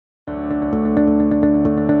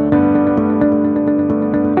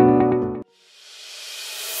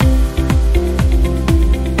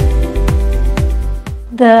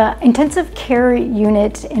The Intensive Care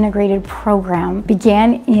Unit Integrated Program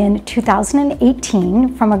began in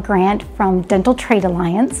 2018 from a grant from Dental Trade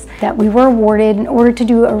Alliance that we were awarded in order to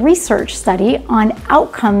do a research study on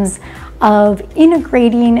outcomes of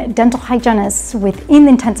integrating dental hygienists within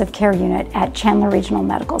the intensive care unit at Chandler Regional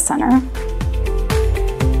Medical Center.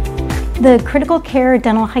 The critical care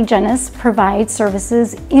dental hygienists provide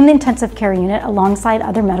services in the intensive care unit alongside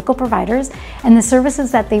other medical providers, and the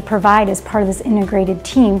services that they provide as part of this integrated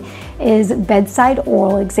team is bedside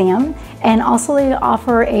oral exam, and also they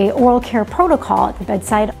offer a oral care protocol at the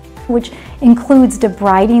bedside, which includes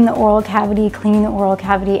debriding the oral cavity, cleaning the oral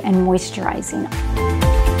cavity, and moisturizing.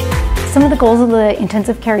 Some of the goals of the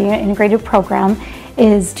intensive care unit integrated program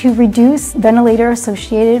is to reduce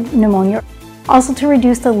ventilator-associated pneumonia, also to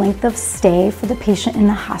reduce the length of stay for the patient in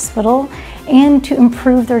the hospital, and to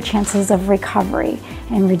improve their chances of recovery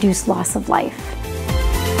and reduce loss of life.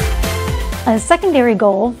 A secondary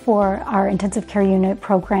goal for our intensive care unit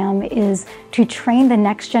program is to train the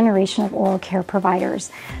next generation of oral care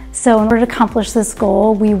providers. So in order to accomplish this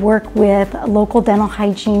goal, we work with local dental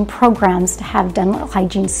hygiene programs to have dental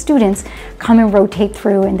hygiene students come and rotate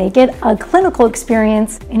through, and they get a clinical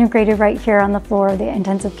experience integrated right here on the floor of the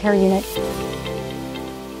intensive care unit.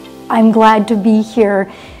 I'm glad to be here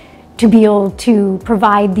to be able to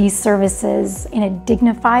provide these services in a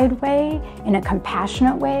dignified way, in a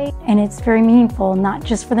compassionate way, and it's very meaningful, not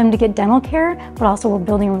just for them to get dental care, but also we're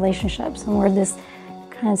building relationships, and we're this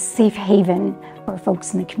kind of safe haven for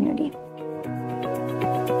folks in the community.